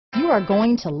are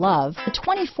going to love the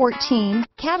 2014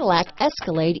 Cadillac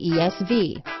Escalade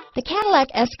ESV. The Cadillac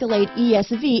Escalade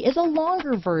ESV is a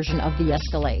longer version of the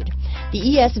Escalade. The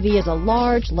ESV is a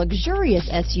large, luxurious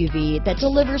SUV that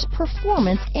delivers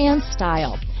performance and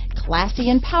style. Classy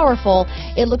and powerful,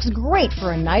 it looks great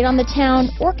for a night on the town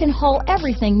or can haul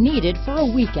everything needed for a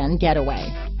weekend getaway.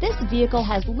 This vehicle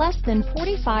has less than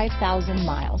 45,000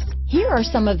 miles. Here are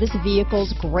some of this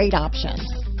vehicle's great options: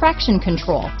 traction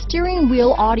control, steering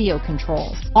wheel audio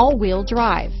controls, all-wheel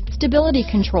drive, stability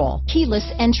control,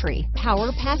 keyless entry,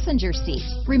 power passenger seat,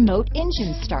 remote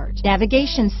engine start,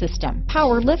 navigation system,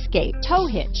 power liftgate, tow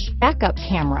hitch, backup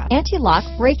camera, anti-lock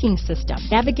braking system,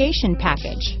 navigation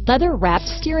package, leather-wrapped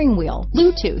steering wheel,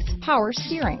 Bluetooth, power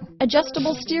steering,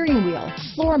 adjustable steering wheel,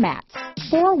 floor mats,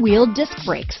 four-wheel disc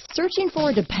brakes. Searching for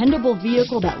a dependable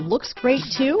vehicle that looks great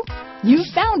too? You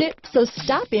found it, so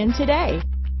stop in today.